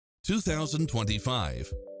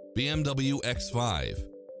2025 BMW X5.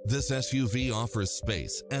 This SUV offers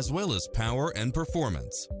space as well as power and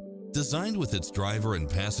performance. Designed with its driver and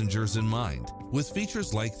passengers in mind, with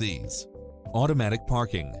features like these: automatic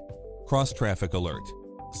parking, cross-traffic alert,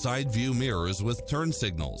 side view mirrors with turn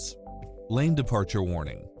signals, lane departure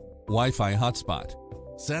warning, Wi-Fi hotspot,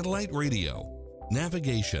 satellite radio,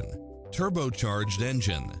 navigation, turbocharged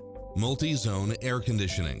engine, multi-zone air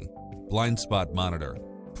conditioning, blind spot monitor,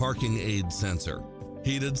 parking aid sensor,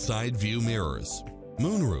 heated side view mirrors,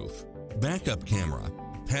 moonroof, backup camera,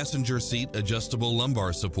 passenger seat adjustable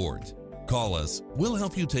lumbar support. Call us, we'll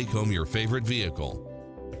help you take home your favorite vehicle.